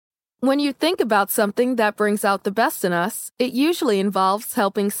When you think about something that brings out the best in us, it usually involves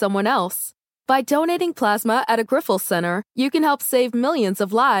helping someone else. By donating plasma at a Grifols Center, you can help save millions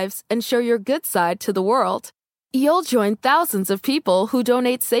of lives and show your good side to the world. You'll join thousands of people who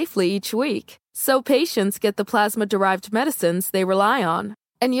donate safely each week, so patients get the plasma-derived medicines they rely on.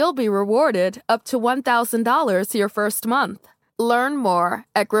 And you'll be rewarded up to $1,000 your first month. Learn more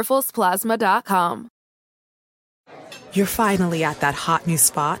at grifolsplasma.com. You're finally at that hot new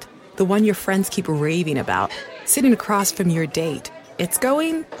spot, the one your friends keep raving about, sitting across from your date. It's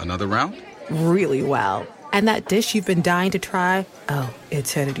going... Another round? Really well. And that dish you've been dying to try, oh,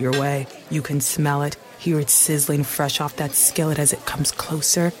 it's headed your way. You can smell it, hear it sizzling fresh off that skillet as it comes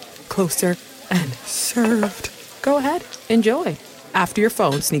closer, and served. Go ahead, enjoy. After your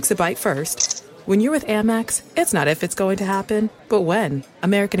phone sneaks a bite first. When you're with Amex, it's not if it's going to happen, but when.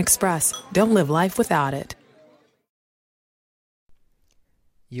 American Express. Don't live life without it.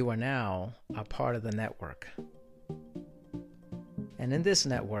 You are now a part of the network. And in this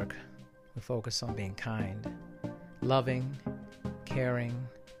network, we focus on being kind, loving, caring,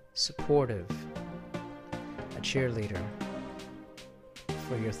 supportive, a cheerleader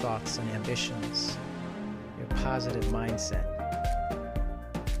for your thoughts and ambitions, your positive mindset,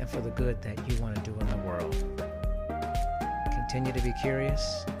 and for the good that you want to do in the world. Continue to be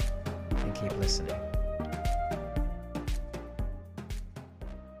curious and keep listening.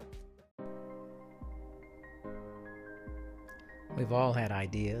 We've all had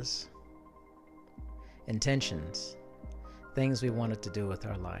ideas, intentions, things we wanted to do with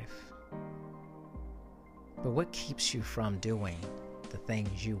our life. But what keeps you from doing the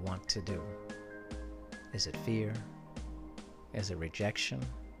things you want to do? Is it fear? Is it rejection?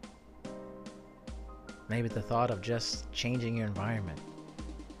 Maybe the thought of just changing your environment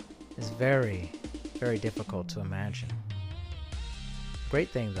is very, very difficult to imagine. Great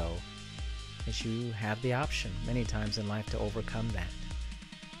thing though, is you have the option many times in life to overcome that.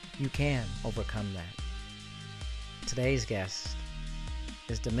 You can overcome that. Today's guest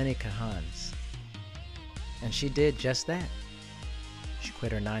is Dominica Hanc, and she did just that. She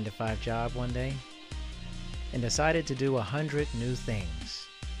quit her 9-to-5 job one day and decided to do 100 new things.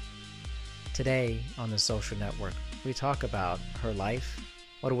 Today on the social network, we talk about her life,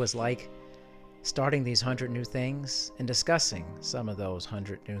 what it was like starting these 100 new things and discussing some of those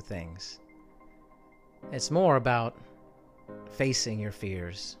 100 new things. It's more about facing your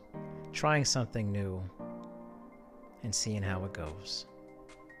fears, trying something new, and seeing how it goes.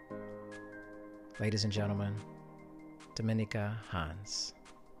 Ladies and gentlemen, Dominica Hanc.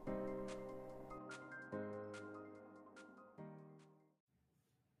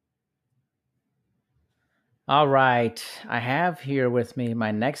 All right, I have here with me my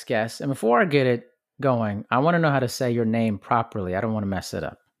next guest. And before I get it going, I want to know how to say your name properly. I don't want to mess it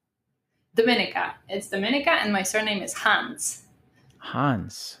up. Dominica. It's Dominica, and my surname is Hanc.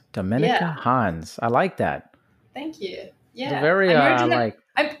 Hanc. Dominica Hanc. I like that. Thank you. Yeah. It's very,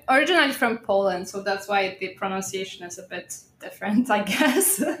 I'm originally from Poland, so that's why the pronunciation is a bit different, I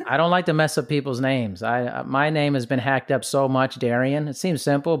guess. I don't like to mess up people's names. My name has been hacked up so much, Darian. It seems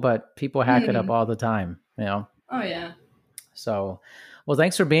simple, but people hack it up all the time, you know? Oh, yeah. So, well,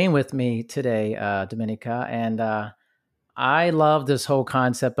 thanks for being with me today, Dominica. And I love this whole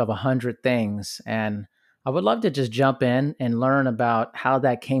concept of 100 things. And I would love to just jump in and learn about how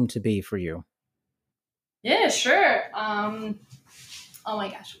that came to be for you. Yeah, sure. Oh my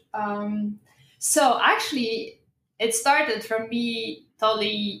gosh. So actually, it started from me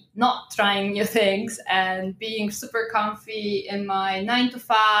totally not trying new things and being super comfy in my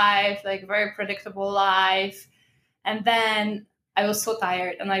 9-to-5, like very predictable life. And then I was so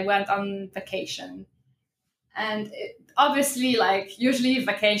tired and I went on vacation. And obviously, like usually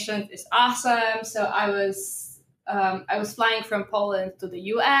vacation is awesome. So I was flying from Poland to the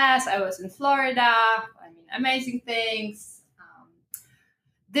US. I was in Florida. I mean, amazing things.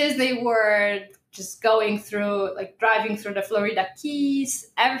 Disney World, just going through, like driving through the Florida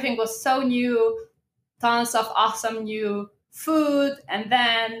Keys. Everything was so new. Tons of awesome new food. And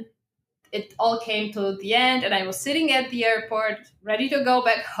then it all came to the end and I was sitting at the airport ready to go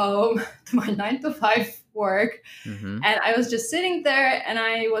back home to my 9-to-5 work. Mm-hmm. And I was just sitting there and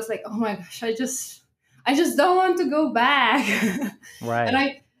I was like, oh my gosh, I just don't want to go back.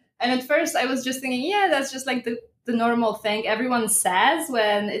 Right. And at first I was just thinking, yeah, that's just like the normal thing everyone says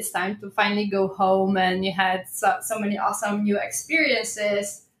when it's time to finally go home and you had so many awesome new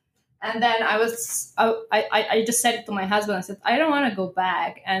experiences. And then I just said it to my husband. I said, I don't want to go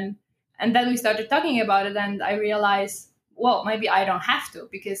back. And then we started talking about it and I realized, well, maybe I don't have to,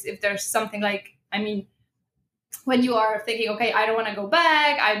 because if there's something like, I mean, when you are thinking, okay, I don't want to go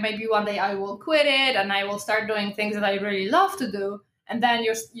back. Maybe one day I will quit it and I will start doing things that I really love to do. And then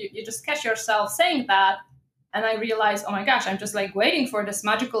you just catch yourself saying that. And I realize, oh my gosh, I'm just like waiting for this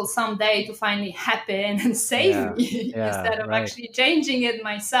magical someday to finally happen and save me Yeah, instead of right. actually changing it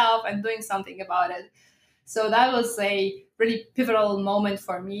myself and doing something about it. So that was a really pivotal moment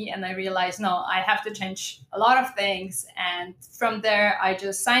for me. And I realized, no, I have to change a lot of things. And from there, I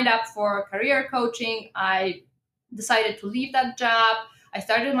just signed up for career coaching. I decided to leave that job. I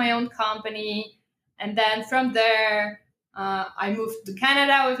started my own company. And then from there, I moved to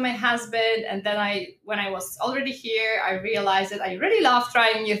Canada with my husband. And then when I was already here, I realized that I really love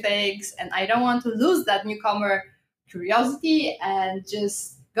trying new things and I don't want to lose that newcomer curiosity and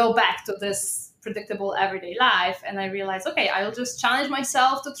just go back to this predictable everyday life. And I realized, okay, I'll just challenge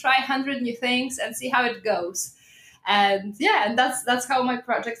myself to try 100 new things and see how it goes. And yeah, and that's how my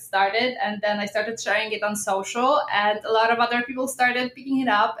project started. And then I started sharing it on social, and a lot of other people started picking it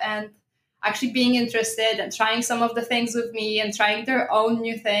up and actually being interested and trying some of the things with me and trying their own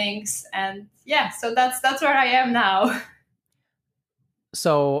new things. And yeah, so that's where I am now.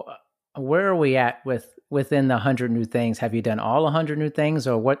 So, where are we at within the 100 new things? Have you done all 100 new things,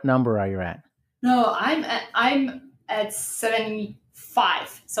 or what number are you at? No, I'm at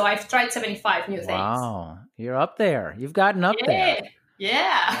 75. So I've tried 75 new things. Wow, you're up there. You've gotten up there.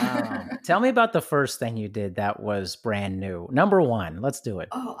 Yeah. Wow. Tell me about the first thing you did that was brand new. Number one. Let's do it.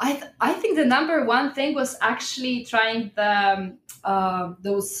 Oh, I think the number one thing was actually trying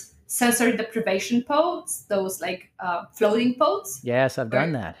those sensory deprivation pods, those like floating pods. Yes, I've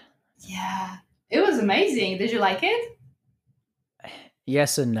done that. Yeah, it was amazing. Did you like it?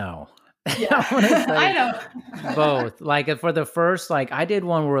 Yes and no. Yeah, I know. Both. Like for the first, like I did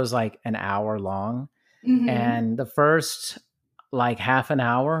one where it was like an hour long, Mhm. and the first like half an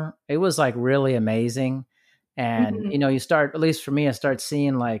hour, it was like really amazing. And Mhm. you know, you start, at least for me, I start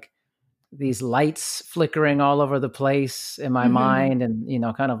seeing like these lights flickering all over the place in my Mhm. mind, and you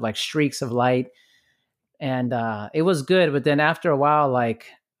know, kind of like streaks of light. And it was good, but then after a while, like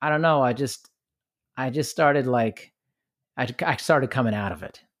I don't know, I just started like I started coming out of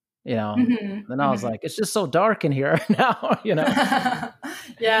it, you know. Mhm. Then I was Mhm. like, it's just so dark in here now, you know.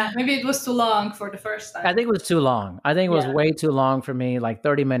 Yeah, maybe it was too long for the first I time. think it was too long. I think it was Yeah. way too long for me. Like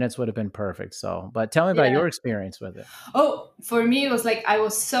 30 minutes would have been perfect. So, but tell me about Yeah. your experience with it. Oh, for me, it was like I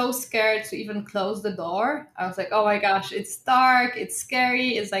was so scared to even close the door. I was like, oh my gosh, it's dark, it's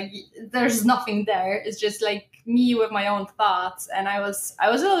scary. It's like there's nothing there. It's just like me with my own thoughts. And I was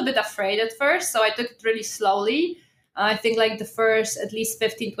a little bit afraid at first, so I took it really slowly. I think like the first at least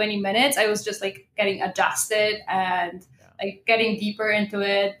 15, 20 minutes, I was just like getting adjusted and like getting deeper into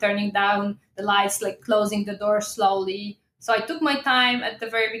it, turning down the lights, like closing the door slowly. So I took my time at the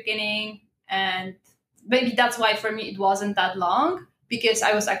very beginning, and maybe that's why for me it wasn't that long, because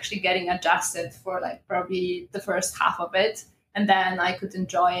I was actually getting adjusted for like probably the first half of it, and then I could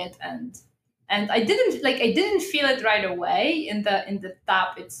enjoy it. And I didn't feel it right away in the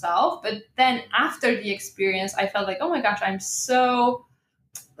tap itself, but then after the experience I felt like, oh my gosh, I'm so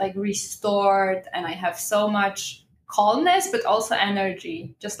like restored and I have so much calmness but also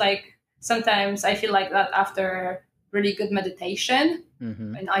energy. Just like sometimes I feel like that after really good meditation,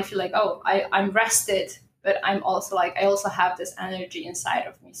 Mm-hmm. and I feel like, oh, I'm rested, but I'm also like I also have this energy inside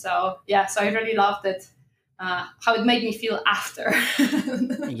of me. So yeah, so I really loved it, how it made me feel after.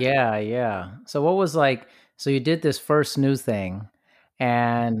 Yeah, yeah. So what was like, so you did this first new thing,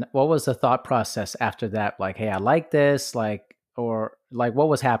 and what was the thought process after that? Like, hey, I like this, like, or like what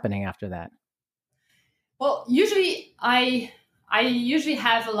was happening after that? Well, usually I usually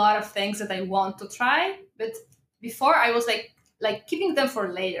have a lot of things that I want to try, but before I was like keeping them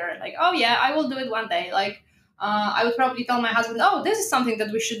for later. Like, oh yeah, I will do it one day. Like, I would probably tell my husband, oh, this is something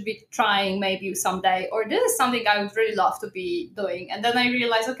that we should be trying maybe someday, or this is something I would really love to be doing. And then I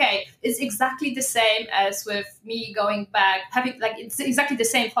realized, okay, it's exactly the same as with me going back, having like it's exactly the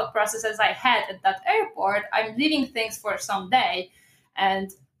same thought process as I had at that airport. I'm leaving things for someday, and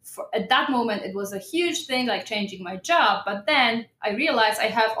at that moment it was a huge thing like changing my job, but then I realized I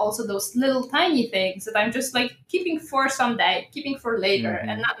have also those little tiny things that I'm just like keeping for someday, keeping for later,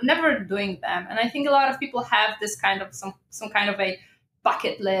 and Mm-hmm. never doing them. And I think a lot of people have this kind of some kind of a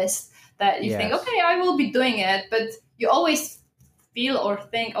bucket list that you think, Yes. okay, I will be doing it, but you always feel or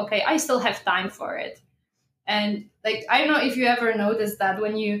think, okay, I still have time for it. And like, I don't know if you ever noticed that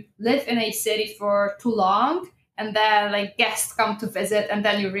when you live in a city for too long and then like guests come to visit and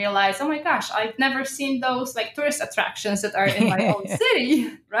then you realize, oh my gosh, I've never seen those like tourist attractions that are in my own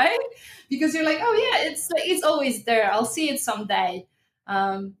city, right? Because you're like, oh yeah, it's like it's always there. I'll see it someday.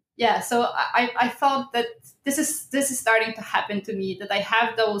 yeah, so I thought that this is starting to happen to me, that I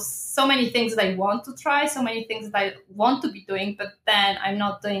have those so many things that I want to try, so many things that I want to be doing, but then I'm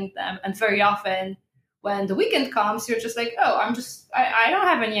not doing them. And very often when the weekend comes, you're just like, oh, I don't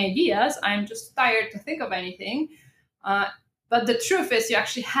have any ideas, I'm just tired to think of anything. uh, but the truth is you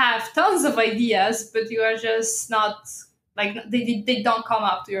actually have tons of ideas, but you are just not, like, they don't come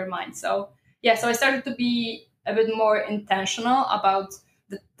up to your mind. So yeah, so I started to be a bit more intentional about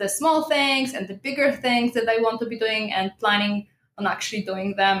the small things and the bigger things that I want to be doing, and planning on actually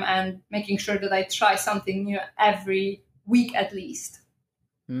doing them, and making sure that I try something new every week at least.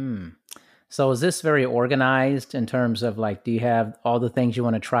 Mm. So is this very organized in terms of like, do you have all the things you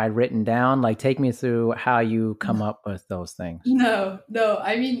want to try written down? Like, take me through how you come up with those things. No.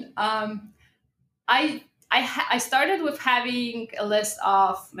 I mean, I started with having a list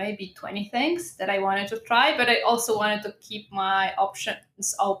of maybe 20 things that I wanted to try, but I also wanted to keep my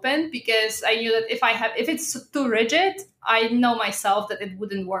options open, because I knew that if it's too rigid, I know myself that it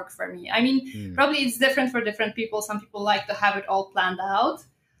wouldn't work for me. I mean, probably it's different for different people. Some people like to have it all planned out.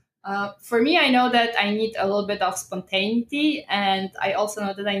 For me, I know that I need a little bit of spontaneity, and I also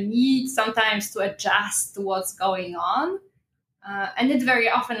know that I need sometimes to adjust to what's going on. And it very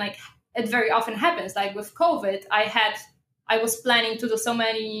often happens. Like with COVID, I was planning to do so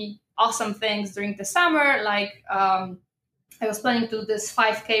many awesome things during the summer. Like I was planning to do this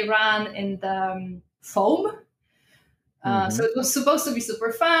 5K run in the foam. So it was supposed to be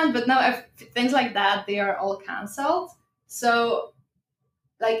super fun, but now things like that, they are all canceled. So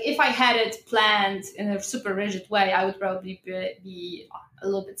like if I had it planned in a super rigid way, I would probably be a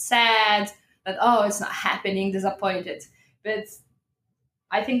little bit sad that, oh, it's not happening, disappointed. But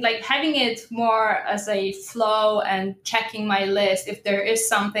I think like having it more as a flow and checking my list if there is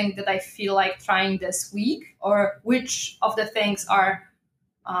something that I feel like trying this week, or which of the things are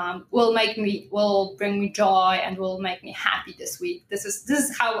will bring me joy and will make me happy this week. This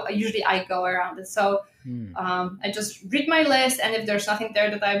is how usually I go around it. So I just read my list, and if there's nothing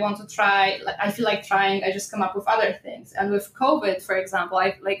there that I want to try, like I feel like trying, I just come up with other things. And with COVID, for example,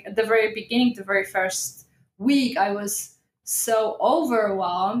 I like at the very beginning, the very first week, I was so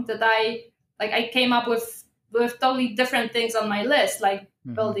overwhelmed that I came up with totally different things on my list, like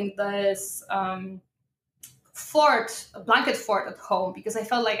building this a blanket fort at home, because I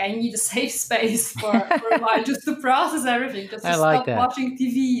felt like I need a safe space for a while, just to process everything, just to stop watching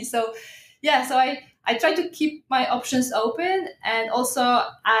TV. So yeah, so I try to keep my options open, and also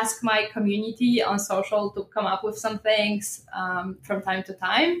ask my community on social to come up with some things from time to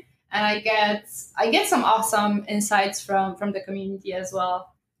time. And I get some awesome insights from the community as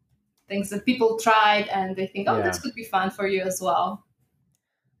well. Things that people tried and they think, oh, this could be fun for you as well.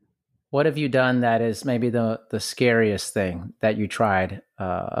 What have you done that is maybe the scariest thing that you tried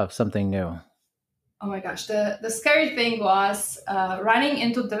of something new? Oh my gosh, the scary thing was running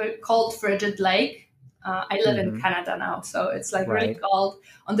into the cold, frigid lake. I live in Canada now, so it's like really cold.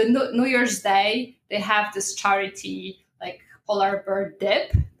 On the New Year's Day, they have this charity like polar bear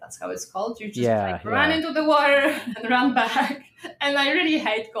dip. That's how it's called. You just run into the water and run back. And I really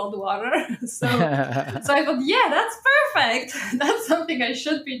hate cold water. So I thought, yeah, that's perfect. That's something I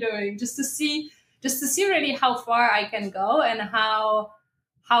should be doing, just to see really how far I can go, and how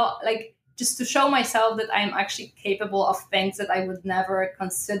like just to show myself that I'm actually capable of things that I would never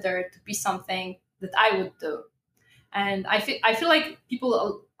consider to be something that I would do. And I feel like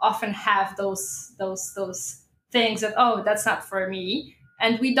people often have those things that, oh, that's not for me.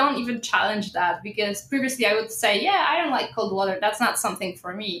 And we don't even challenge that, because previously I would say, yeah, I don't like cold water. That's not something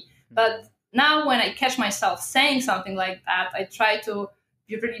for me. But now when I catch myself saying something like that, I try to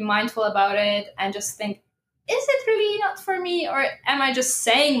be really mindful about it and just think, is it really not for me? Or am I just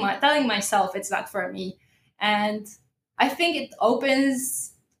telling myself it's not for me? And I think it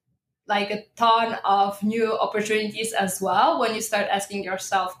opens like a ton of new opportunities as well when you start asking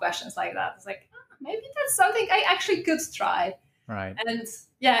yourself questions like that. It's like, oh, maybe that's something I actually could try. Right. And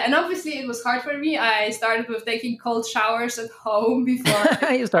yeah, and obviously it was hard for me. I started with taking cold showers at home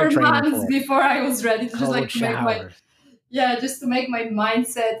for months before I was ready to just to make my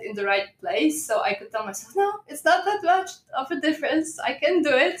mindset in the right place, so I could tell myself, no, it's not that much of a difference. I can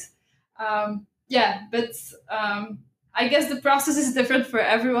do it. But I guess the process is different for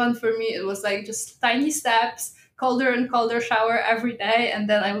everyone. For me, it was like just tiny steps, colder and colder shower every day, and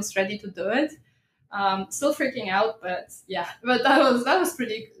then I was ready to do it. Still freaking out, but that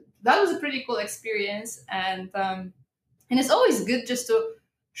was a pretty cool experience, and it's always good just to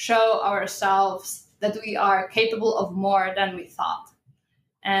show ourselves that we are capable of more than we thought.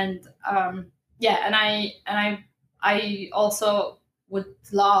 And I also would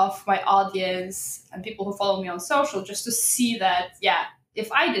love my audience and people who follow me on social just to see that, yeah,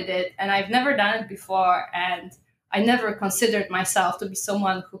 if I did it and I've never done it before and I never considered myself to be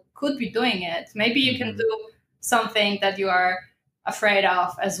someone who could be doing it, maybe you can do something that you are afraid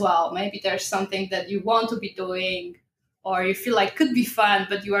of as well. Maybe there's something that you want to be doing or you feel like could be fun,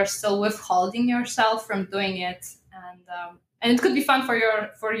 but you are still withholding yourself from doing it. And it could be fun for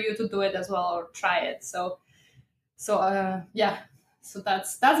you to do it as well or try it. So yeah, so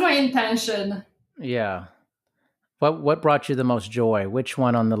that's my intention. Yeah. What brought you the most joy? Which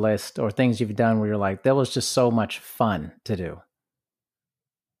one on the list or things you've done where you're like, that was just so much fun to do?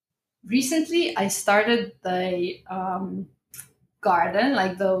 Recently, I started the garden,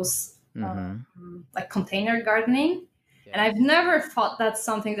 like those like container gardening. Yes. And I've never thought that's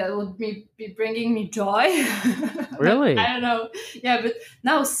something that would be bringing me joy. Really? I don't know. Yeah, but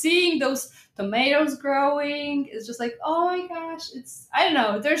now seeing those tomatoes growing is just like, oh my gosh, I don't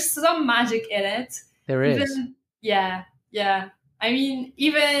know. There's some magic in it. There is. Yeah. I mean,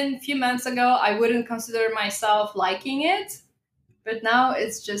 even a few months ago, I wouldn't consider myself liking it. But now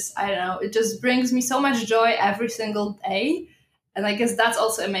it's just, I don't know, it just brings me so much joy every single day. And I guess that's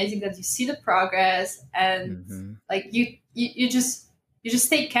also amazing that you see the progress and like you just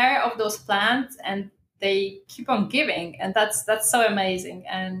take care of those plants and they keep on giving, and that's so amazing.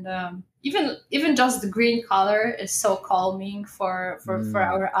 And even just the green color is so calming for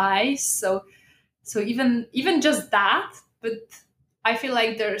our eyes. So even just that, but I feel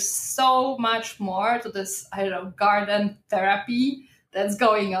like there's so much more to this, I don't know, garden therapy that's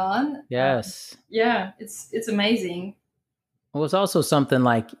going on. Yes. Yeah, it's amazing. Well, it's also something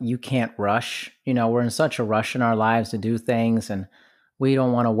like you can't rush. We're in such a rush in our lives to do things, and we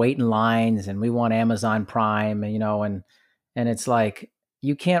don't want to wait in lines, and we want Amazon Prime, and it's like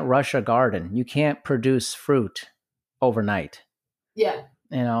you can't rush a garden. You can't produce fruit overnight. Yeah.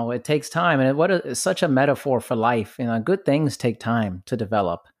 It takes time, and it's such a metaphor for life. Good things take time to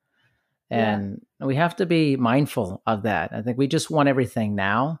develop, and we have to be mindful of that. I think we just want everything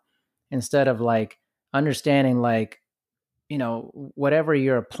now instead of like understanding like, whatever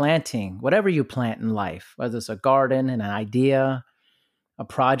you're planting, whatever you plant in life, whether it's a garden, an idea, a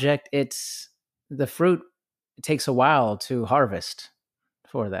project, it's the fruit. It takes a while to harvest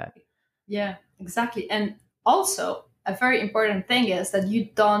for that. Yeah, exactly. And also a very important thing is that you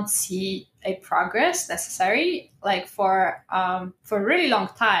don't see a progress necessary like for a really long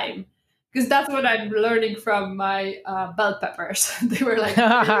time. Because that's what I'm learning from my bell peppers. They were like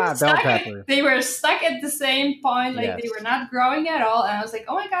they were stuck at the same point, like They were not growing at all. And I was like,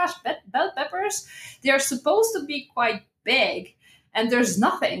 oh my gosh, bell peppers, they are supposed to be quite big, and there's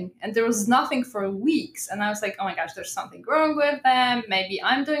nothing. And there was nothing for weeks. And I was like, oh my gosh, there's something wrong with them. Maybe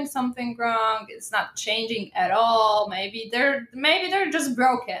I'm doing something wrong. It's not changing at all. Maybe they're just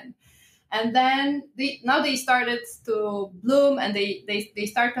broken. And then now they started to bloom, and they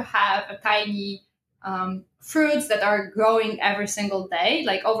start to have a tiny fruits that are growing every single day.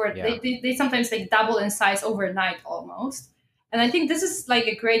 Like they sometimes like double in size overnight almost. And I think this is like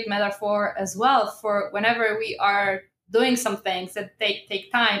a great metaphor as well for whenever we are doing some things that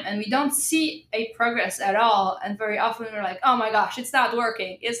take time and we don't see a progress at all. And very often we're like, oh my gosh, it's not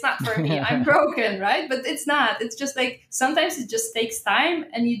working. It's not for me. I'm broken, right? But it's not. It's just like sometimes it just takes time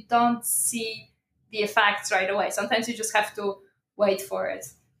and you don't see the effects right away. Sometimes you just have to wait for it.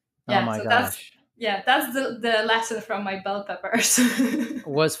 Yeah, oh my gosh. That's the lesson from my bell peppers.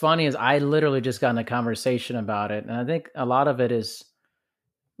 What's funny is I literally just got in a conversation about it. And I think a lot of it is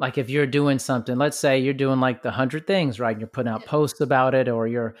like if you're doing something, let's say you're doing like the 100 things, right? You're putting out posts about it, or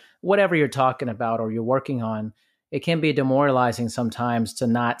you're whatever you're talking about or you're working on. It can be demoralizing sometimes to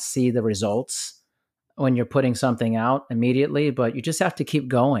not see the results when you're putting something out immediately, but you just have to keep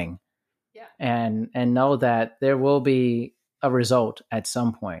going. Yeah. And know that there will be a result at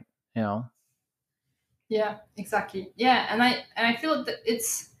some point, Yeah, exactly. Yeah. And I feel that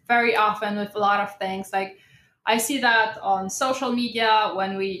it's very often with a lot of things, like I see that on social media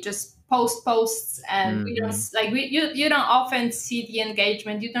when we just post posts and we don't like you don't often see the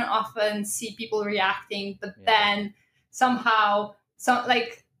engagement. You don't often see people reacting, but then somehow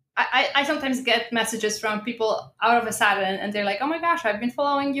I sometimes get messages from people out of a sudden and they're like, oh my gosh, I've been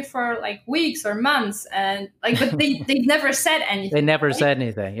following you for like weeks or months, and like but they've never said anything. They never said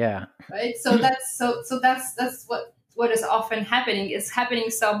anything, yeah. Right. So that's what is often happening. It's happening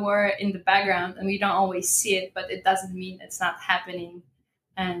somewhere in the background and we don't always see it, but it doesn't mean it's not happening.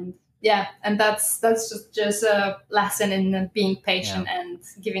 And that's just a lesson in being patient and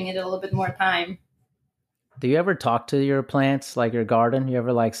giving it a little bit more time. Do you ever talk to your plants, like your garden? You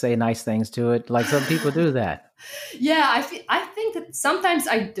ever like say nice things to it? Like some people do that. Yeah, I think that sometimes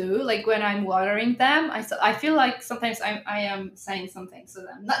I do. Like when I'm watering them, I feel like sometimes I am saying something to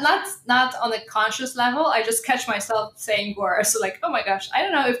them. Not on a conscious level. I just catch myself saying words. So like, oh my gosh, I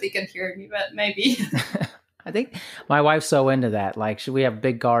don't know if they can hear me, but maybe. I think my wife's so into that. Like, we have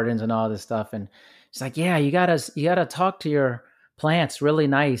big gardens and all this stuff, and she's like, "Yeah, you gotta talk to your plants really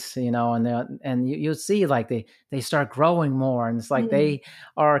nice, and you'll see like they start growing more, and it's like Mm, they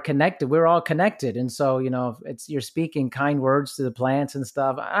are connected. We're all connected, and so if it's you're speaking kind words to the plants and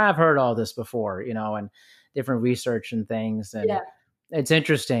stuff. I've heard all this before, and different research and things, and yeah, it's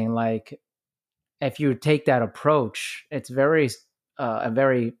interesting. Like if you take that approach, it's a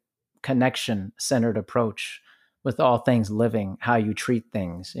very connection centered approach with all things living, how you treat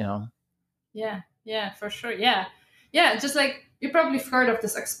things. yeah, for sure. Yeah, yeah. Just like you probably heard of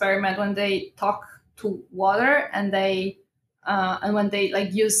this experiment when they talk to water and when they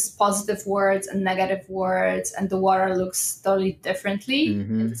like use positive words and negative words and the water looks totally differently in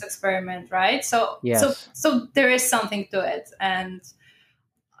Hmm. this experiment, right? Yes. So there is something to it, and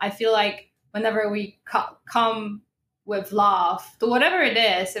I feel like whenever we come with love to whatever it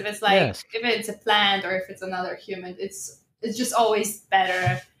is, if it's like Yes. if it's a plant or if it's another human, it's just always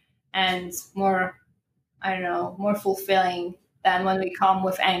better and more, I don't know, more fulfilling than when we come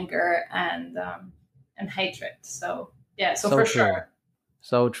with anger and hatred. So yeah, so So for true. sure.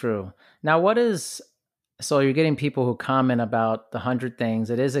 So true. Now, so you're getting people who comment about the 100 things.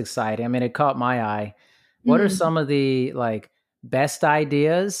 It is exciting. I mean, it caught my eye. What are Mhm. some of the like best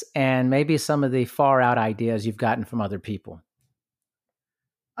ideas and maybe some of the far out ideas you've gotten from other people?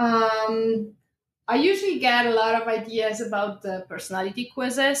 Um, I usually get a lot of ideas about the personality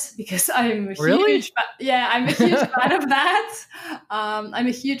quizzes because I'm a huge Really? yeah, I'm a huge fan of that. I'm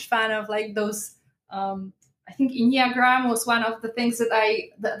a huge fan of like those. I think Enneagram was one of the things that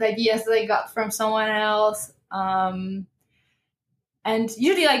the ideas that I got from someone else. And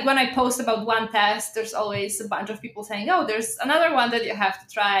usually, like when I post about one test, there's always a bunch of people saying, "Oh, there's another one that you have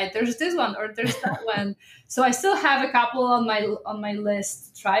to try. There's this one or there's that one." So I still have a couple on my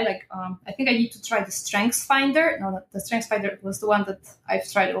list to try. Like, I think I need to try the Strengths Finder. No, the Strengths Finder was the one that I've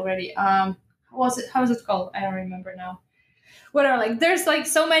tried already. What was it? How is it called? I don't remember now. Whatever. Like, there's like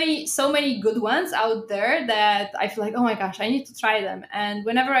so many good ones out there that I feel like, oh my gosh, I need to try them. And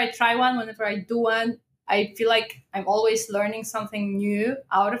whenever I try one, whenever I do one, I feel like I'm always learning something new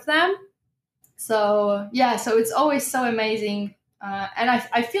out of them. So yeah, so it's always so amazing. And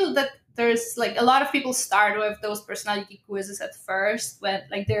I feel that there's like a lot of people start with those personality quizzes at first when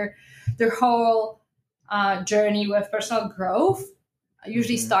like their whole journey with personal growth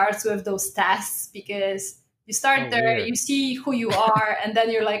usually Hmm. starts with those tests because you start Oh, there, weird. you see who you are, and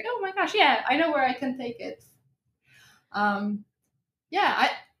then you're like, oh my gosh, yeah, I know where I can take it. Um, yeah,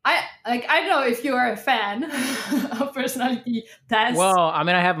 I don't know if you are a fan of personality tests. Well, I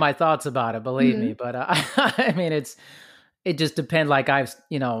mean, I have my thoughts about it, believe me, Mhm. but I mean, it just depends. Like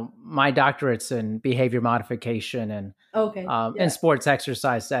my doctorate's in behavior modification and Okay, in yeah. sports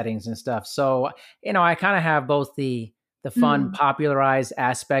exercise settings and stuff. So, I kind of have both the fun Mm. popularized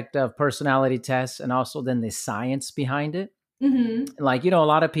aspect of personality tests and also then the science behind it. Mm-hmm. Like, a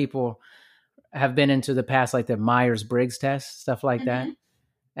lot of people have been into the past, like the Myers-Briggs test, stuff like that. Mm-hmm.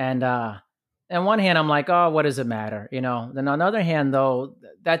 And on one hand, I'm like, oh, what does it matter? Then on the other hand, though,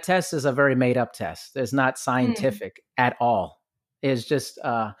 that test is a very made up test. It's not Mm. scientific at all. It's just,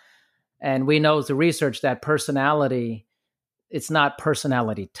 and we know through research that personality, it's not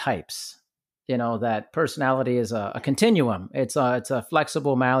personality types. That personality is a continuum. It's a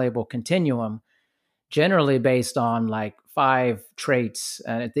flexible, malleable continuum, generally based on like 5 traits.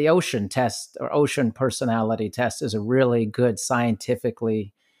 And the ocean test or ocean personality test is a really good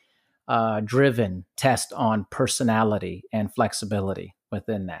scientifically driven test on personality and flexibility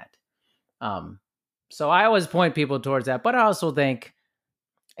within that. Um, so I always point people towards that, but I also think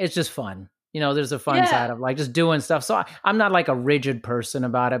it's just fun. There's a fun Yeah, side of like just doing stuff. So I'm not like a rigid person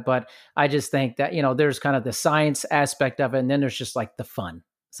about it, but I just think that, there's kind of the science aspect of it. And then there's just like the fun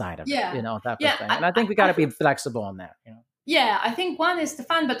side of it, yeah, type of yeah. thing. And I think we got I to be feel flexible on that. yeah. I think one is the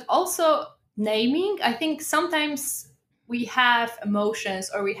fun, but also naming. I think sometimes we have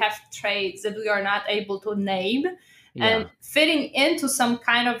emotions or we have traits that we are not able to name, and Yeah. fitting into some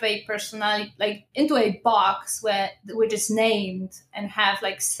kind of a personality, like into a box which is named and have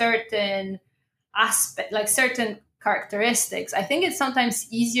like certain aspect, like certain characteristics. I think it's sometimes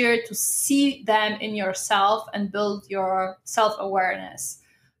easier to see them in yourself and build your self awareness.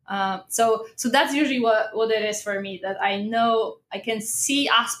 So that's usually what it is for me, that I know I can see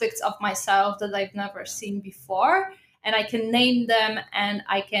aspects of myself that I've never seen before, and I can name them, and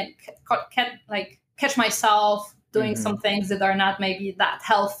I can catch myself doing some things that are not maybe that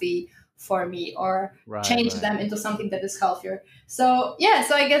healthy for me, or change them into something that is healthier. So yeah,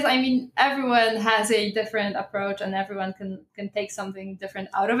 so I guess, I mean, everyone has a different approach, and everyone can take something different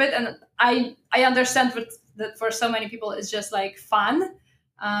out of it. And I understand that for so many people it's just like fun.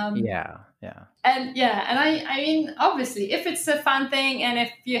 Yeah. And I mean, obviously, if it's a fun thing, and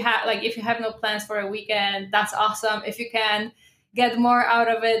if you have no plans for a weekend, that's awesome. If you can get more out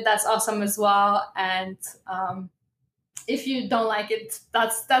of it, that's awesome as well. And if you don't like it,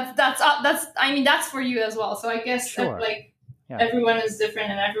 that's I mean, that's for you as well. So I guess everyone is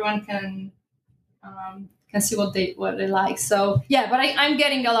different, and everyone can see what they like. So yeah, but I'm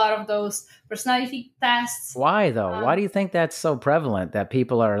getting a lot of those personality tests. Why though? Why do you think that's so prevalent, that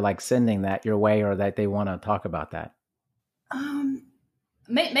people are like sending that your way, or that they want to talk about that?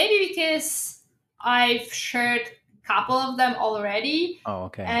 Maybe because I've shared a couple of them already. Oh,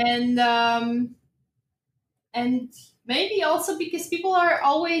 okay. And maybe also because people are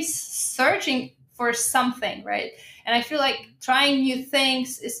always searching for something, right? And I feel like trying new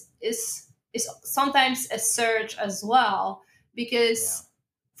things is sometimes a search as well, because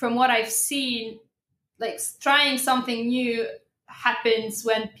from what I've seen, like, trying something new happens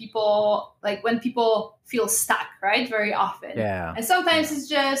when people feel stuck, right? Very often. Yeah. And sometimes it's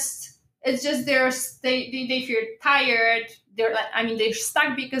just they feel tired. They're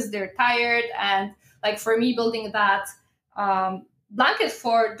stuck because they're tired. And like for me, building that blanket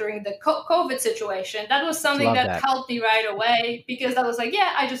fort during the COVID situation, that was something that helped me right away, because that was like,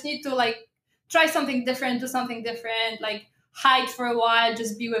 yeah, I just need to like try something different, do something different, like hide for a while,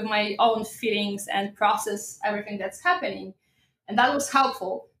 just be with my own feelings and process everything that's happening. And that was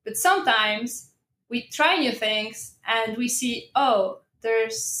helpful. But sometimes we try new things and we see,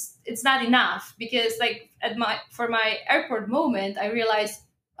 it's not enough, because like for my airport moment, I realized,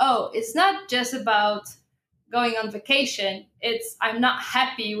 it's not just about going on vacation. I'm not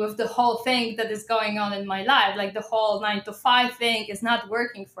happy with the whole thing that is going on in my life. Like the whole 9 to 5 thing is not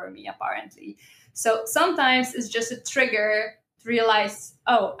working for me, apparently. So sometimes it's just a trigger to realize,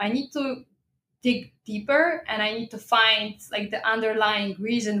 I need to dig deeper, and I need to find like the underlying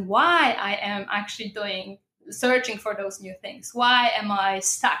reason why I am actually searching for those new things. Why am I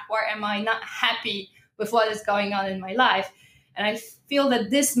stuck? Why am I not happy with what is going on in my life? And I feel that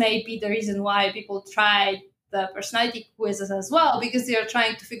this may be the reason why people try the personality quizzes as well, because they are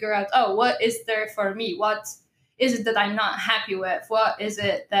trying to figure out, what is there for me? What is it that I'm not happy with? What is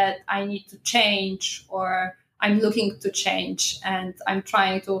it that I need to change, or I'm looking to change? And I'm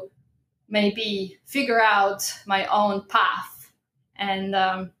trying to maybe figure out my own path. And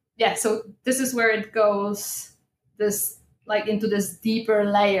so this is where it goes, into this deeper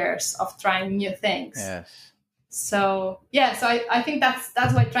layers of trying new things. Yes. So I think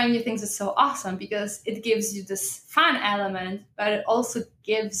that's why trying new things is so awesome, because it gives you this fun element, but it also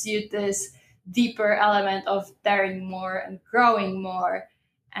gives you this deeper element of daring more and growing more,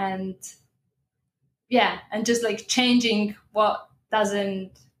 and just like changing what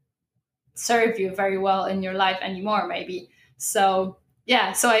doesn't serve you very well in your life anymore, maybe. So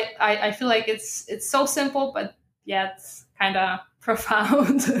I feel like it's so simple, but it's kind of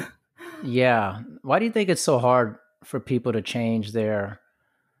profound. Yeah. Why do you think it's so hard for people to change their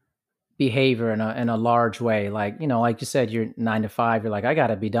behavior in a large way? Like, like you said, you're 9 to 5, you're like, I got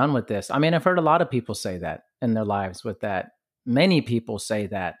to be done with this. I mean, I've heard a lot of people say that in their lives with that. Many people say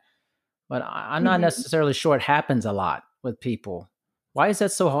that, but I'm not necessarily sure it happens a lot with people. Why is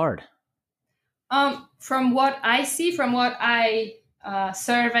that so hard? From what I see, from what I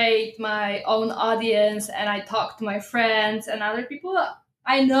surveyed my own audience, and I talked to my friends and other people,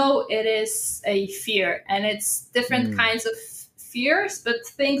 I know it is a fear, and it's different kinds of fears, but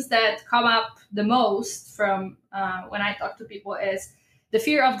things that come up the most from when I talk to people is the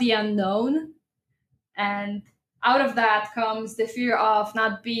fear of the unknown. And out of that comes the fear of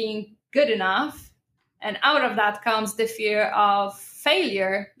not being good enough. And out of that comes the fear of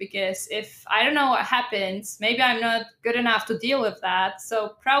failure, because if I don't know what happens, maybe I'm not good enough to deal with that.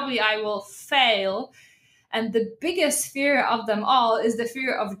 So probably I will fail. And the biggest fear of them all is the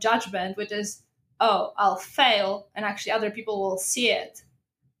fear of judgment, which is, I'll fail, and actually other people will see it.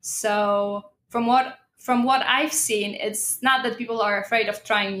 So from what I've seen, it's not that people are afraid of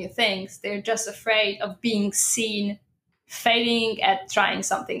trying new things. They're just afraid of being seen failing at trying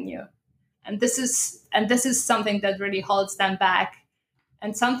something new. And this is something that really holds them back.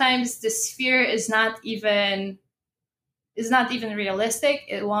 And sometimes this fear is not even is not even realistic.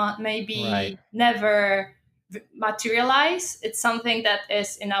 It won't Right. maybe never materialize. It's something that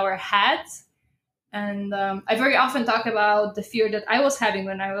is in our head. And I very often talk about the fear that I was having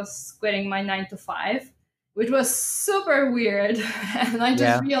when I was quitting my 9 to 5, which was super weird. And I just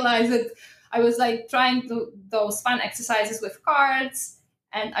Yeah. realized that I was like trying to those fun exercises with cards,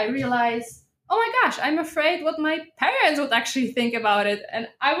 and I realized, oh my gosh, I'm afraid what my parents would actually think about it. And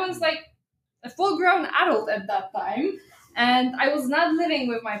I was like a full grown adult at that time, and I was not living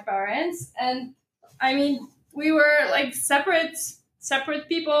with my parents. And I mean, we were like separate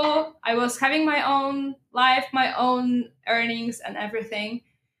people. I was having my own life, my own earnings and everything.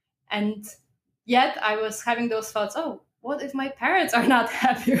 And yet I was having those thoughts, oh, what if my parents are not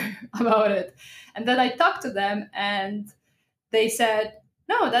happy about it? And then I talked to them, and they said,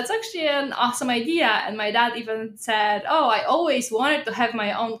 no, that's actually an awesome idea. And my dad even said, oh, I always wanted to have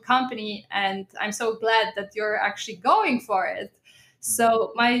my own company, and I'm so glad that you're actually going for it.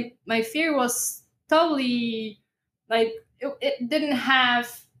 So my fear was totally like, it didn't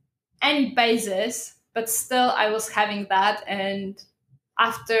have any basis, but still I was having that. And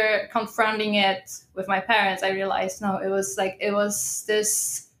after confronting it with my parents, I realized, no, it was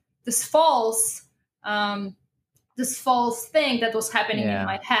this false this false thing that was happening in Yeah.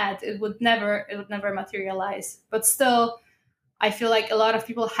 my head. It would never materialize. But still, I feel like a lot of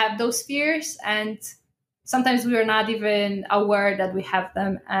people have those fears, and sometimes we are not even aware that we have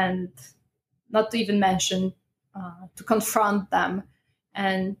them, and not to even mention to confront them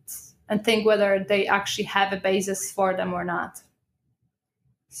and think whether they actually have a basis for them or not.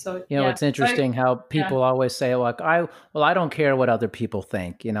 So You know, yeah, it's interesting how yeah. people always say, like, I don't care what other people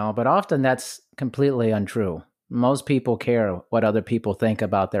think, but often that's completely untrue. Most people care what other people think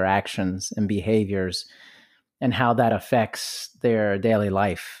about their actions and behaviors and how that affects their daily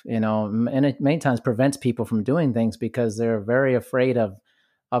life, and it many times prevents people from doing things because they're very afraid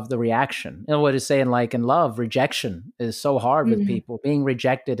of the reaction. What is saying, like in love, rejection is so hard with Mhm. people. Being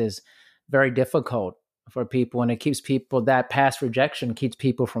rejected is very difficult for people, and it keeps people, that past rejection keeps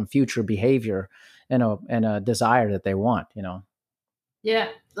people from future behavior and a desire that they want. Yeah,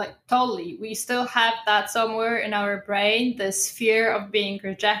 like totally. We still have that somewhere in our brain, this fear of being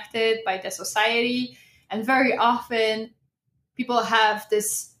rejected by the society. And very often people have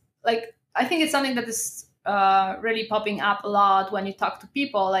this, like, I think it's something that is really popping up a lot when you talk to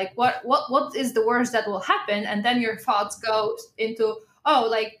people. Like, what is the worst that will happen? And then your thoughts go into, oh,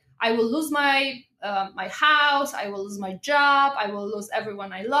 like, I will lose my house, I will lose my job, I will lose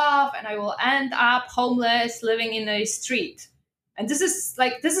everyone I love, and I will end up homeless, living in a street. And this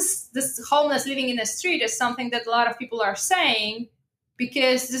homeless living in a street is something that a lot of people are saying,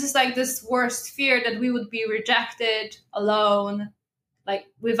 because this is like this worst fear that we would be rejected, alone, like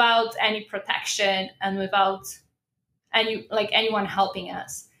without any protection and without anyone helping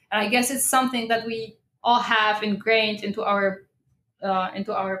us. And I guess it's something that we all have ingrained into our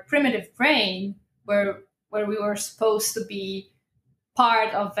primitive brain, where we were supposed to be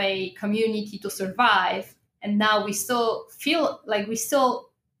part of a community to survive. And now we still feel like we still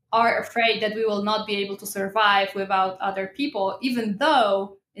are afraid that we will not be able to survive without other people, even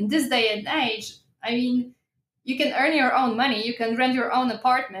though in this day and age, I mean, you can earn your own money, you can rent your own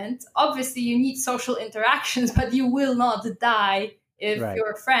apartment. Obviously, you need social interactions, but you will not die if Right.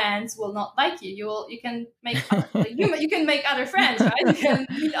 your friends will not like you. You can make you can make other friends, right? You can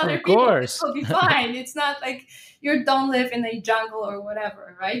meet other Of people. It course. will be fine. It's not like you don't live in a jungle or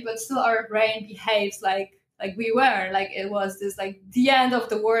whatever, right? But still, our brain behaves like we were, like it was this like the end of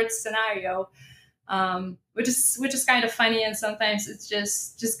the world scenario, which is kind of funny, and sometimes it's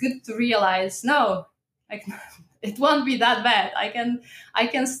just good to realize, no, like it won't be that bad. I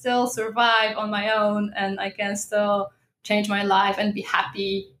can still survive on my own, and I can still change my life and be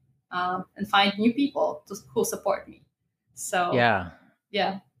happy, and find new people who support me. So Yeah.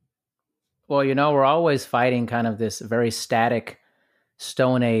 yeah. Well, we're always fighting kind of this very static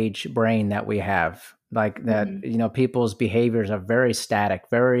Stone Age brain that we have. Like that, Mhm. people's behaviors are very static,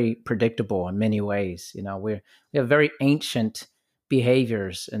 very predictable in many ways. We have very ancient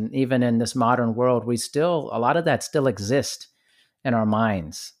behaviors. And even in this modern world, a lot of that still exists in our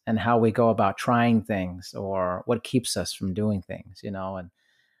minds and how we go about trying things or what keeps us from doing things. And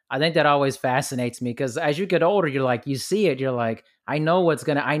I think that always fascinates me because as you get older, you're like, you see it, you're like, I know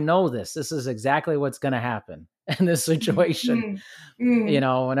this. This is exactly what's going to happen in this situation. Mhm.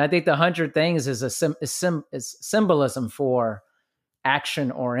 Mhm. And I think the 100 things is is symbolism for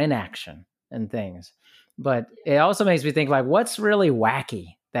action or inaction and things. But it also makes me think, like, what's really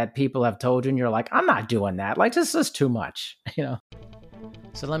wacky that people have told you and you're like, I'm not doing that. Like, this is too much.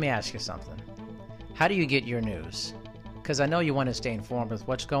 So let me ask you something. How do you get your news? because I know you want to stay informed with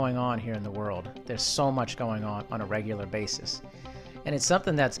what's going on here in the world. There's so much going on a regular basis. And it's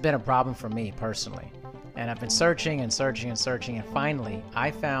something that's been a problem for me personally. And I've been searching and searching and searching, and finally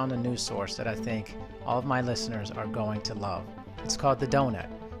I found a news source that I think all of my listeners are going to love. It's called The Donut,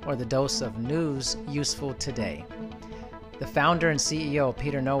 or the dose of news useful today. The founder and CEO,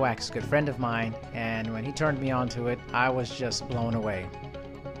 Peter Nowak, is a good friend of mine, and when he turned me on to it, I was just blown away.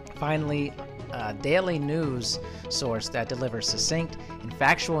 Finally, a daily news source that delivers succinct and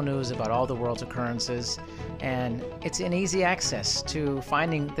factual news about all the world's occurrences, and it's in easy access to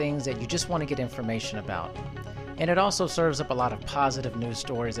finding things that you just want to get information about. And it also serves up a lot of positive news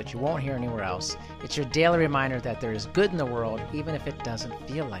stories that you won't hear anywhere else. It's your daily reminder that there is good in the world, even if it doesn't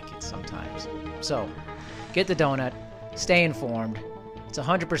feel like it sometimes. So, get the donut, stay informed. It's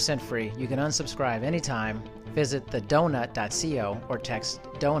 100% free. You can unsubscribe anytime. Visit thedonut.co or text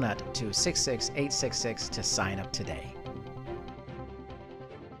donut to 66866 to sign up today.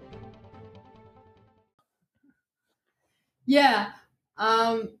 Yeah.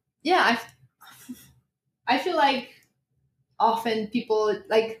 I feel like often people,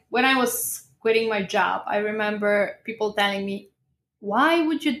 like when I was quitting my job, I remember people telling me, why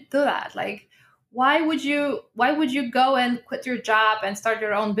would you do that? Like, why would you go and quit your job and start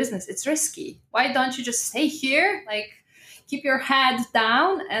your own business? It's risky. Why don't you just stay here? Like, keep your head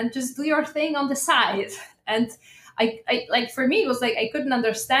down and just do your thing on the side. And I like, for me, it was like, I couldn't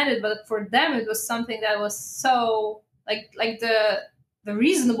understand it, but for them, it was something that was so like the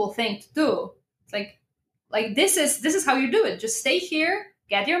reasonable thing to do. It's like this is how you do it. Just stay here,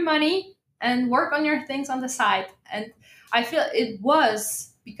 get your money, and work on your things on the side. And I feel it was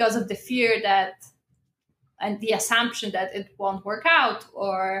because of the fear that, and the assumption that it won't work out,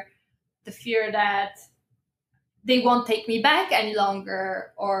 or the fear that they won't take me back any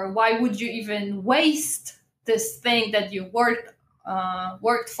longer, or why would you even waste this thing that you worked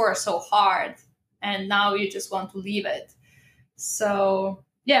for so hard, and now you just want to leave it. So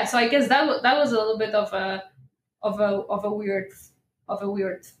yeah, so I guess that was a little bit of a weird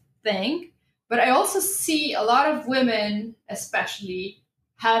thing. But I also see a lot of women, especially,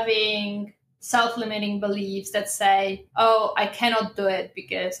 having self-limiting beliefs that say, "Oh, I cannot do it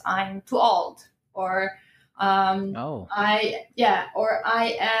because I'm too old," or I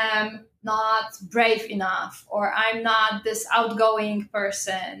am not brave enough, or I'm not this outgoing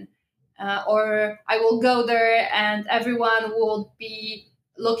person, or I will go there and everyone will be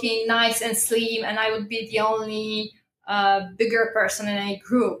looking nice and slim, and I would be the only bigger person in a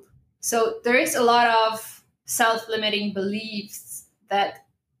group. So there is a lot of self-limiting beliefs that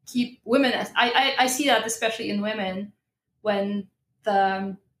keep women. I see that especially in women, when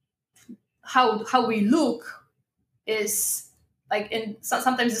the how we look is like,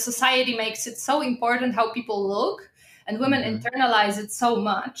 sometimes the society makes it so important how people look, and women internalize it so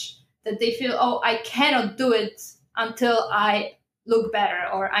much that they feel, oh, I cannot do it until I look better,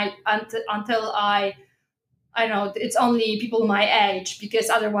 or until I don't know, it's only people my age, because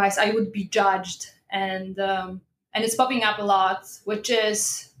otherwise I would be judged. And it's popping up a lot, which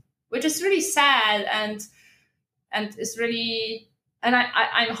is really sad, and it's really, and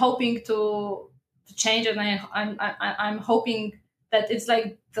I'm hoping to change it. And I'm hoping that it's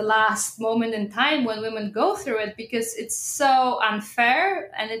like the last moment in time when women go through it, because it's so unfair,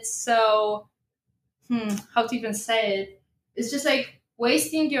 and it's so how to even say it. It's just like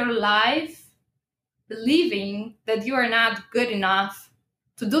wasting your life believing that you are not good enough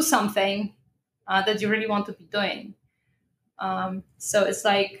to do something that you really want to be doing. So it's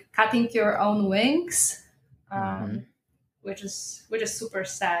like cutting your own wings, which is super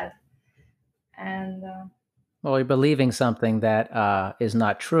sad. And well, you're believing something that is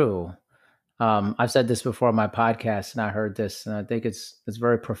not true. I've said this before on my podcast, and I heard this, and I think it's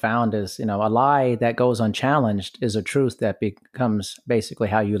very profound. Is, a lie that goes unchallenged is a truth that becomes basically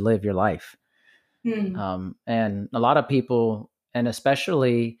how you live your life. And a lot of people, and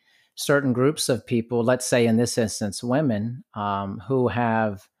especially certain groups of people, let's say in this instance, women, who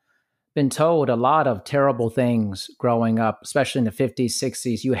have been told a lot of terrible things growing up, especially in the 50s,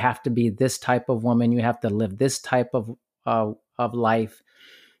 60s. You have to be this type of woman. You have to live this type of life.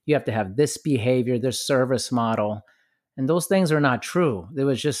 You have to have this behavior, this service model. And those things are not true. There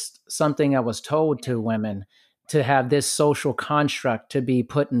was just something that was told to women to have this social construct, to be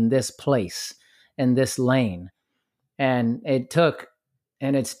put in this place, in this lane. And it's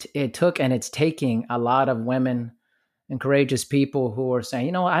taking a lot of women and courageous people who are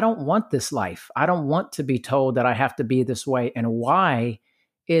saying, I don't want this life. I don't want to be told that I have to be this way. And why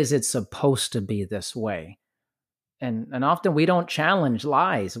is it supposed to be this way? And often we don't challenge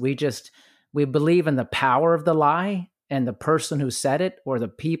lies. We believe in the power of the lie, and the person who said it, or the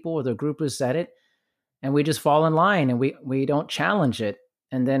people or the group who said it, and we just fall in line, and we don't challenge it.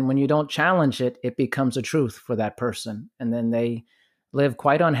 And then when you don't challenge it, it becomes a truth for that person. And then they live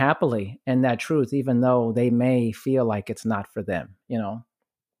quite unhappily in that truth, even though they may feel like it's not for them, you know?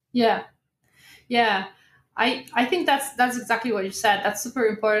 Yeah. Yeah. I think that's exactly what you said. That's super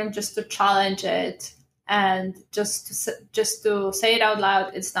important, just to challenge it and just to say it out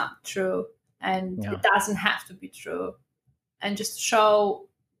loud. It's not true, and Yeah. it doesn't have to be true. And just show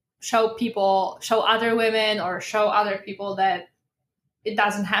people, show other women, or show other people that it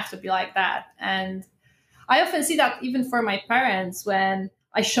doesn't have to be like that. And I often see that even for my parents, when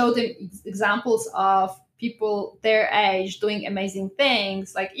I show them examples of people their age doing amazing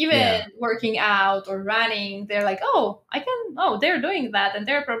things, like even Yeah. working out or running. They're like, oh, they're doing that, and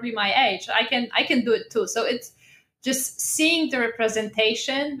they're probably my age. I can do it too. So it's just seeing the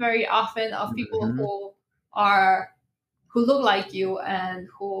representation very often of people Mhm. who look like you, and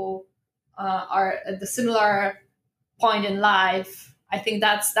who are at the similar point in life. I think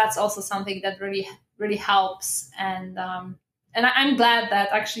that's also something that really helps. And I'm glad that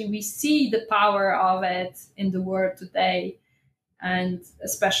actually we see the power of it in the world today, and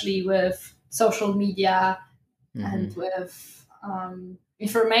especially with social media, and Mhm. with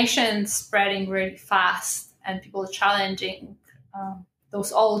information spreading really fast, and people challenging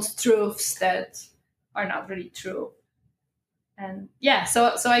those old truths that are not really true. And yeah,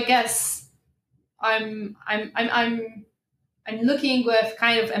 so I guess I'm looking with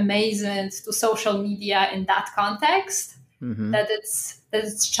kind of amazement to social media in that context, Mhm. that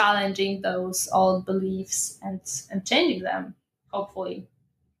it's challenging those old beliefs and changing them, hopefully.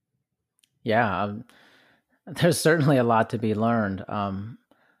 Yeah. There's certainly a lot to be learned.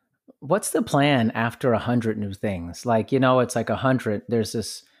 What's the plan after 100 new things? Like, it's like 100. There's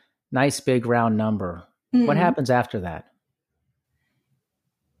this nice big round number. What Hmm. happens after that?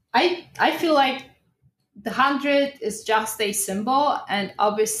 I feel like the 100 is just a symbol, and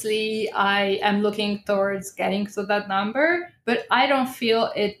obviously I am looking towards getting to that number, but I don't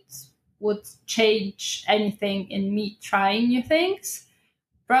feel it would change anything in me trying new things.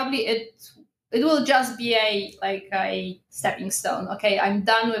 Probably it will just be a stepping stone. Okay, I'm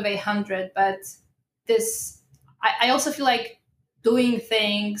done with 100, but this I also feel like doing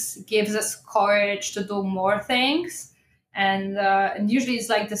things gives us courage to do more things. And usually it's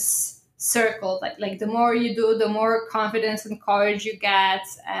like this circle, like the more you do, the more confidence and courage you get,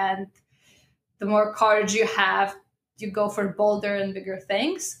 and the more courage you have, you go for bolder and bigger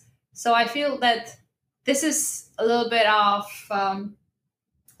things. So I feel that this is a little bit of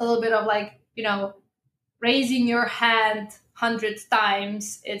like, raising your hand 100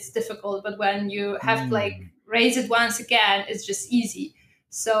 times, it's difficult, but when you have to like Mm. raise it once again, it's just easy.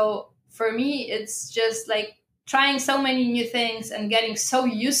 So for me, it's just like trying so many new things and getting so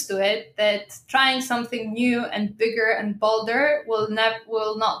used to it that trying something new and bigger and bolder will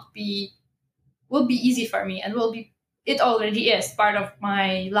be easy for me, and it already is part of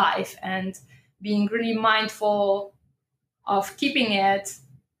my life. And being really mindful of keeping it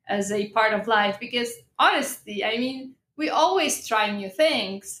as a part of life, because honestly, I mean, we always try new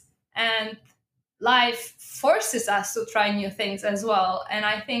things, and life forces us to try new things as well. And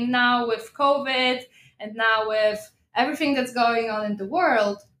I think now with COVID, and now with everything that's going on in the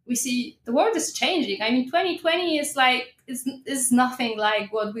world, we see the world is changing. I mean, 2020 is nothing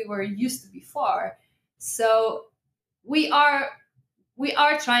like what we were used to before. So we are we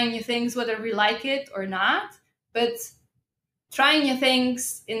are trying new things whether we like it or not, but trying new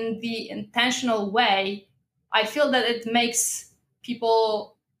things in the intentional way, I feel that it makes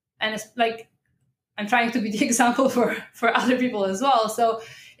people, and it's like I'm trying to be the example for other people as well. So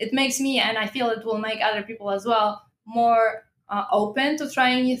it makes me, and I feel it will make other people as well, more open to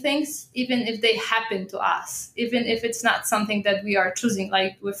trying new things, even if they happen to us, even if it's not something that we are choosing.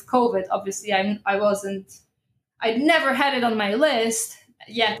 Like with COVID, obviously, I never had it on my list,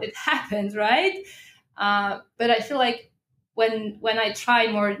 yet it happened, right? But I feel like when I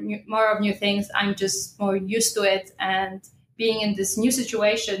try more of new things, I'm just more used to it, and being in this new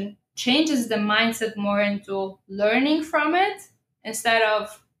situation changes the mindset more into learning from it instead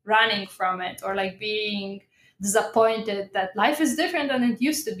of running from it, or like being disappointed that life is different than it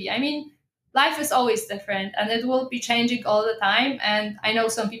used to be. I mean, life is always different, and it will be changing all the time. And I know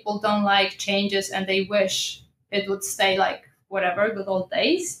some people don't like changes, and they wish it would stay like whatever good old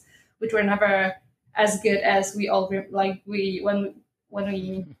days, which were never as good as when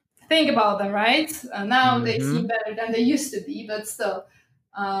we think about them, right? Now they seem Mhm. better than they used to be, but still,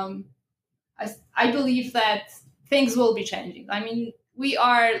 um, I believe that things will be changing. I mean, we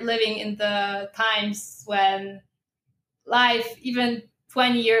are living in the times when life even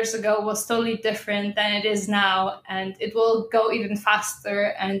 20 years ago was totally different than it is now, and it will go even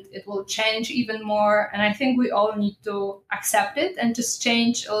faster and it will change even more. And I think we all need to accept it and just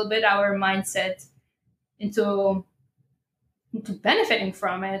change a little bit our mindset into benefiting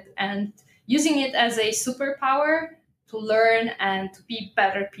from it and using it as a superpower to learn and to be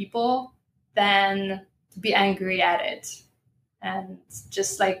better people than to be angry at it, and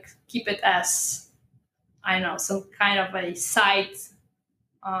just like keep it as, I don't know, some kind of a side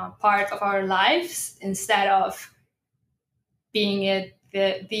part of our lives instead of being it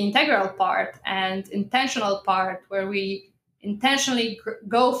the integral part and intentional part where we intentionally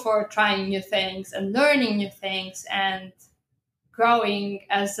go for trying new things and learning new things and growing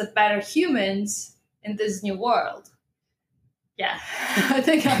as a better humans in this new world. Yeah, I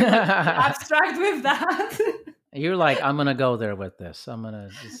think I'm like abstract with that. You're like, I'm going to go there with this. I'm going to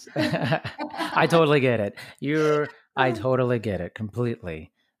just, I totally get it. I totally get it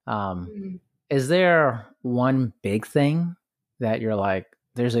completely. Is there one big thing that you're like,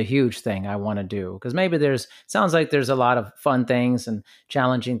 there's a huge thing I want to do? Because maybe sounds like there's a lot of fun things and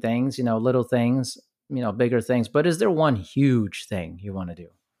challenging things, little things, bigger things. But is there one huge thing you want to do?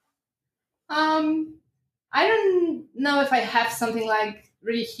 I don't know if I have something like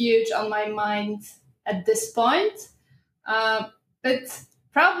really huge on my mind at this point, but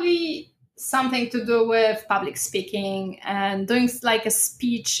probably something to do with public speaking and doing like a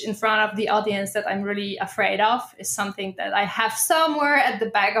speech in front of the audience that I'm really afraid of is something that I have somewhere at the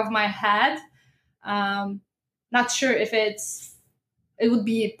back of my head. Not sure if it would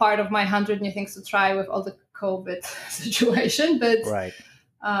be part of my 100 new things to try with all the COVID situation, but right.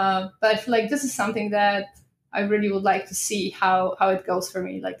 But I feel like this is something that I really would like to see how it goes for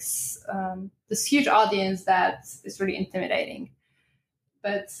me. Like this huge audience that is really intimidating.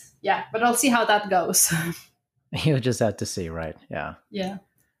 But I'll see how that goes. You'll just have to see, right? Yeah. Yeah.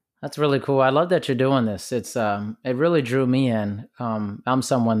 That's really cool. I love that you're doing this. It's it really drew me in. I'm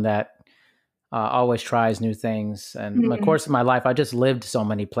someone that always tries new things, and in the course of my life, I just lived so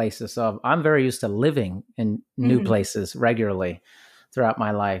many places. So I'm very used to living in new places regularly throughout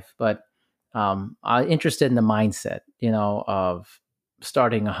my life. But I'm interested in the mindset, of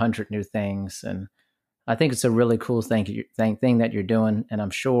starting 100 new things, and I think it's a really cool thing that you're doing, and I'm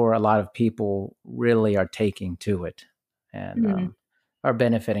sure a lot of people really are taking to it and are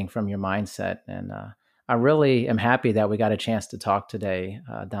benefiting from your mindset. And I really am happy that we got a chance to talk today,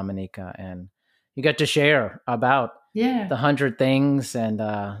 Dominika, and you got to share about the 100 things. And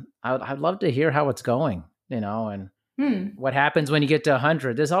I'd love to hear how it's going, and what happens when you get to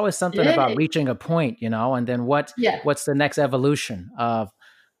 100. There's always something about reaching a point, and then what's the next evolution of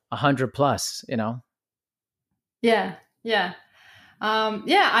 100 plus, Yeah.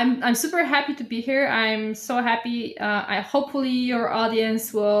 I'm super happy to be here. I'm so happy. Hopefully your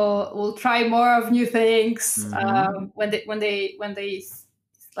audience will try more of new things when they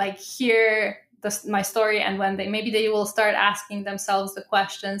like hear my story, and when maybe they will start asking themselves the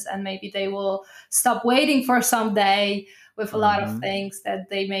questions, and maybe they will stop waiting for someday with a lot of things that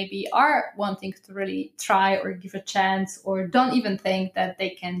they maybe are wanting to really try or give a chance or don't even think that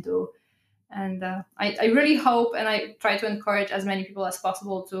they can do. And I really hope, and I try to encourage as many people as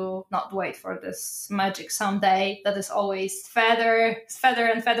possible to not wait for this magic someday that is always further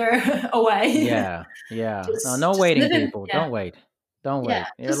and further away. Yeah. No waiting, people. Yeah. Don't wait.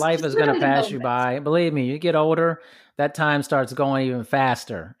 Your life is going to pass you by. Believe me, you get older, that time starts going even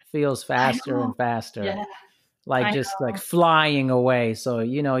faster. It feels faster and faster. Yeah. Like flying away. So,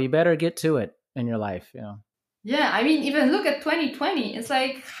 you better get to it in your life, Yeah, I mean, even look at 2020. It's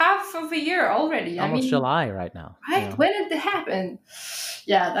like half of a year already. Almost July right now. Right? When did it happen?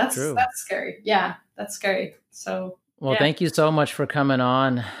 Yeah, that's scary. Yeah, that's scary. So, well, thank you so much for coming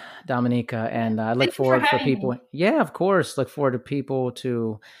on, Dominika. And I look forward for people. Me. Yeah, of course. Look forward to people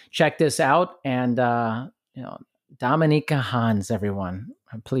to check this out. And, Dominika Hanc, everyone.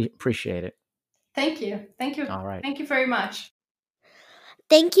 I appreciate it. Thank you. All right. Thank you very much.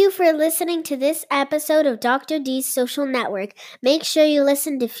 Thank you for listening to this episode of Dr. D's Social Network. Make sure you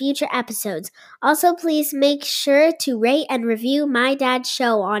listen to future episodes. Also, please make sure to rate and review My Dad's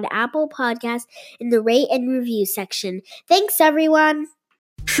Show on Apple Podcasts in the rate and review section. Thanks, everyone.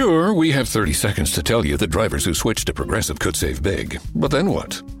 Sure, we have 30 seconds to tell you that drivers who switch to Progressive could save big. But then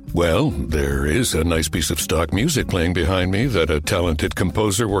what? Well, there is a nice piece of stock music playing behind me that a talented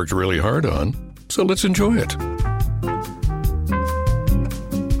composer worked really hard on. So let's enjoy it.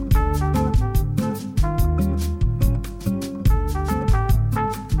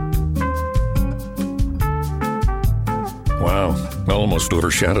 Wow, almost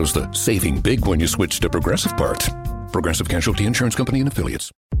overshadows the saving big when you switch to Progressive part. Progressive Casualty Insurance Company and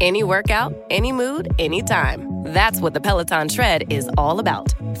Affiliates. Any workout, any mood, anytime. That's what the Peloton Tread is all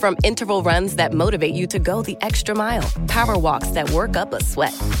about. From interval runs that motivate you to go the extra mile, power walks that work up a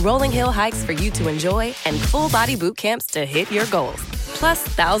sweat, rolling hill hikes for you to enjoy, and full body boot camps to hit your goals. Plus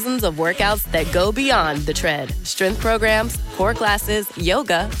thousands of workouts that go beyond the tread. Strength programs, core classes,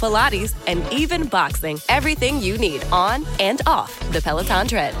 yoga, Pilates, and even boxing. Everything you need on and off the Peloton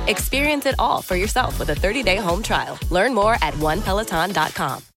Tread. Experience it all for yourself with a 30-day home trial. Learn more at onepeloton.com.